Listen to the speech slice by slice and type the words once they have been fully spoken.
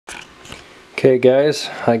Okay guys,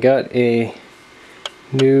 I got a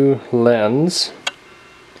new lens.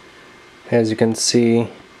 As you can see,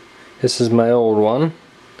 this is my old one.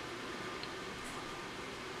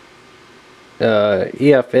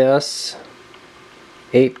 EFS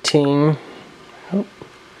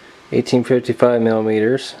 1855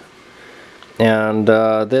 millimeters, and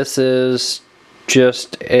this is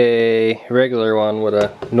just a regular one with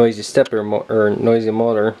a noisy stepper or noisy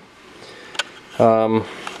motor.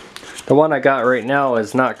 The one I got right now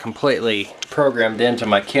is not completely programmed into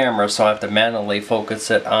my camera, so I have to manually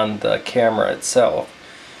focus it on the camera itself.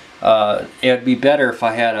 It would be better if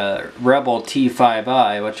I had a Rebel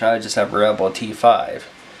T5i, which I just have a Rebel T5.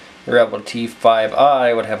 The Rebel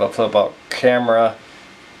T5i would have a flip-out camera,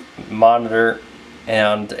 monitor,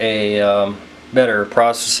 and a better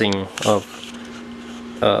processing of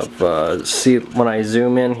see, when I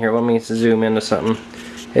zoom in here, let me zoom into something.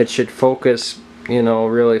 It should focus, you know,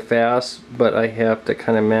 really fast, but I have to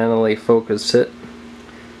kind of manually focus it.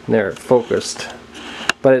 There, it focused.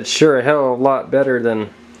 But it's sure a hell of a lot better than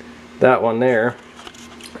that one there.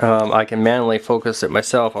 I can manually focus it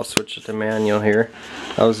myself. I'll switch it to manual here.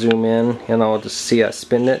 I'll zoom in and I'll just see I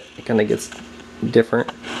spin it. It kind of gets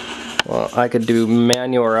different. Well, I could do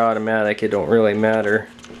manual or automatic. It don't really matter.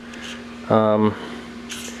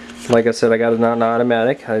 Like I said, I got it on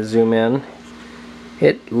automatic. I zoom in.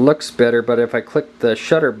 It looks better, but if I click the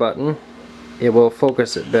shutter button, it will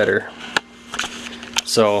focus it better.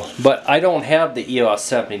 So, but I don't have the EOS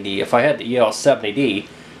 70D. If I had the EOS 70D,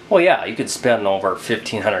 well, yeah, you could spend over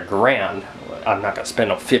 1,500 grand. I'm not gonna spend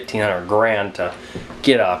no 1,500 grand to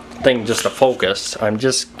get a thing just to focus. I'm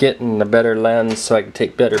just getting a better lens so I can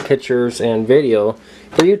take better pictures and video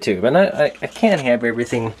for YouTube. And I can't have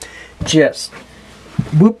everything just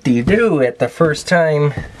whoop-de-doo at the first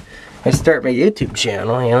time I start my YouTube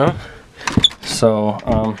channel, you know. So,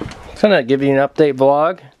 I'm gonna give you an update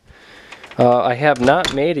vlog. I have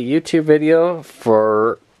not made a YouTube video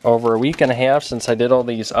for over a week and a half since I did all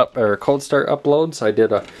these cold start uploads. I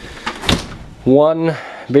did one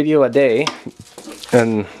video a day,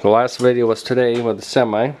 and the last video was today with the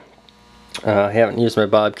semi. I haven't used my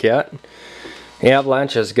Bobcat.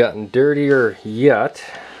 Avalanche has gotten dirtier yet.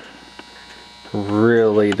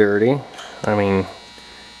 Really dirty. I mean,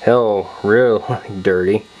 hell, really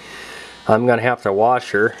dirty. I'm gonna have to wash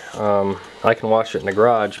her. I can wash it in the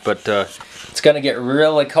garage, but it's gonna get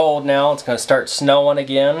really cold now. It's gonna start snowing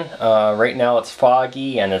again. Right now it's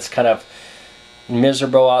foggy and it's kind of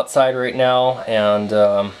miserable outside right now, and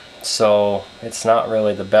so it's not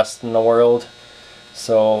really the best in the world.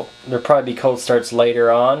 So there'll probably be cold starts later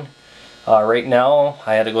on. Right now,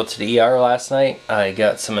 I had to go to the ER last night. I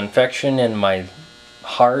got some infection in my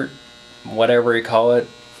heart, whatever you call it,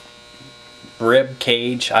 rib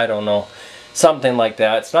cage, I don't know, something like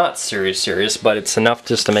that. It's not serious, but it's enough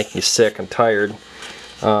just to make me sick and tired.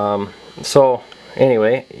 So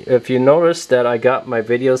anyway, if you notice that I got my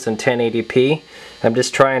videos in 1080p, I'm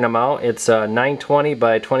just trying them out. It's 920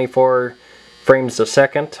 by 24 frames a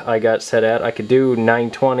second I got set at. I could do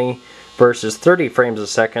 920 versus 30 frames a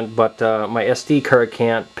second, but my SD card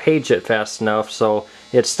can't page it fast enough, so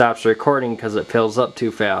it stops recording because it fills up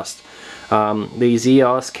too fast. These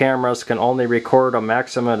EOS cameras can only record a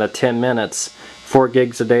maximum of 10 minutes, 4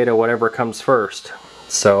 gigs of data, whatever comes first.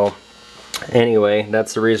 So anyway,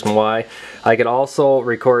 that's the reason why. I could also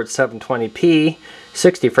record 720p,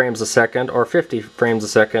 60 frames a second, or 50 frames a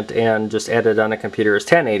second, and just edit on a computer as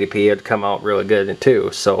 1080p. It'd come out really good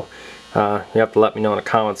too. So you have to let me know in the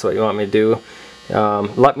comments what you want me to do.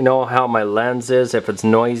 Let me know how my lens is, if it's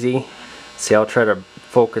noisy. See, I'll try to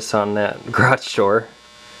focus on that garage door.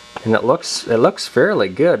 And it looks fairly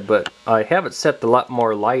good, but I have it set a lot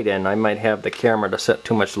more light in. I might have the camera to set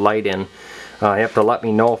too much light in. You have to let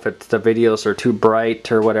me know if the videos are too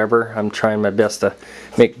bright or whatever. I'm trying my best to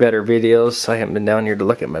make better videos. I haven't been down here to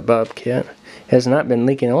look at my Bobcat. Has not been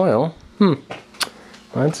leaking oil. Well,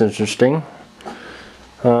 that's interesting.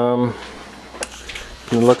 It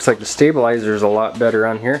looks like the stabilizer is a lot better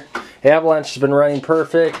on here. Avalanche has been running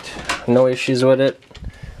perfect. No issues with it.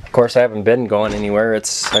 Of course, I haven't been going anywhere. I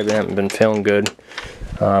haven't been feeling good,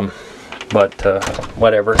 but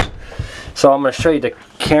whatever. So I'm going to show you the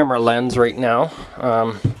camera lens right now.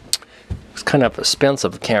 It's kind of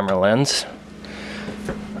expensive camera lens.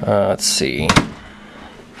 Let's see.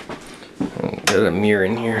 Got a mirror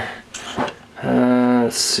in here.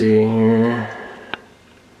 Let's see here.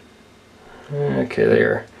 Okay,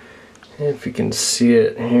 there. If you can see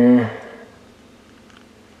it here.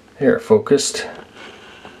 There, focused.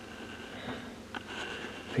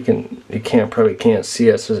 You probably can't see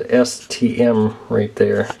it. It says STM right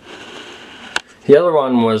there. The other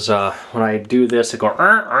one was when I do this, it go,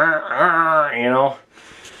 you know.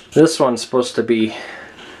 This one's supposed to be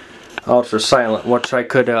ultra silent, which I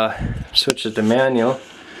could switch it to manual,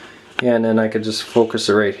 and then I could just focus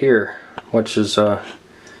it right here, which is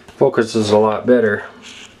focuses a lot better,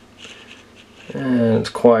 and it's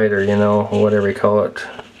quieter, you know, whatever you call it.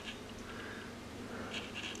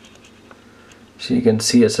 So you can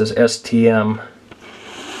see it says STM,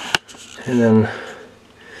 and then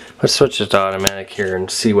let's switch it to automatic here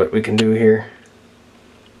and see what we can do here.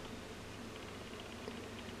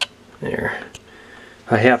 There.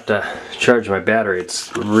 I have to charge my battery.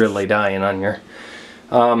 It's really dying on here.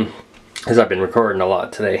 Because I've been recording a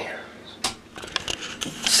lot today.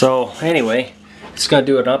 So anyway, just gonna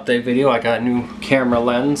do an update video. I got a new camera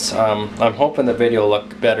lens. I'm hoping the video will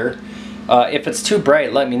look better. If it's too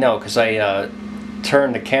bright, let me know, because I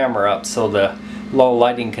turned the camera up so the low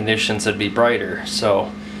lighting conditions would be brighter.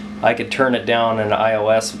 So I could turn it down in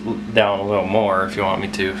iOS down a little more if you want me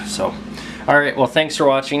to. So, alright, well, thanks for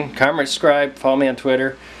watching. Comment, subscribe, follow me on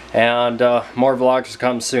Twitter, and more vlogs to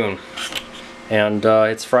come soon. And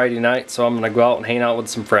it's Friday night, so I'm going to go out and hang out with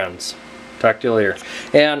some friends. Talk to you later.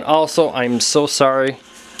 And also, I'm so sorry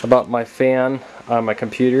about my fan on my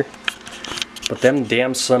computer, but them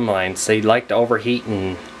damn slim lines, they like to overheat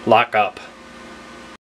and lock up.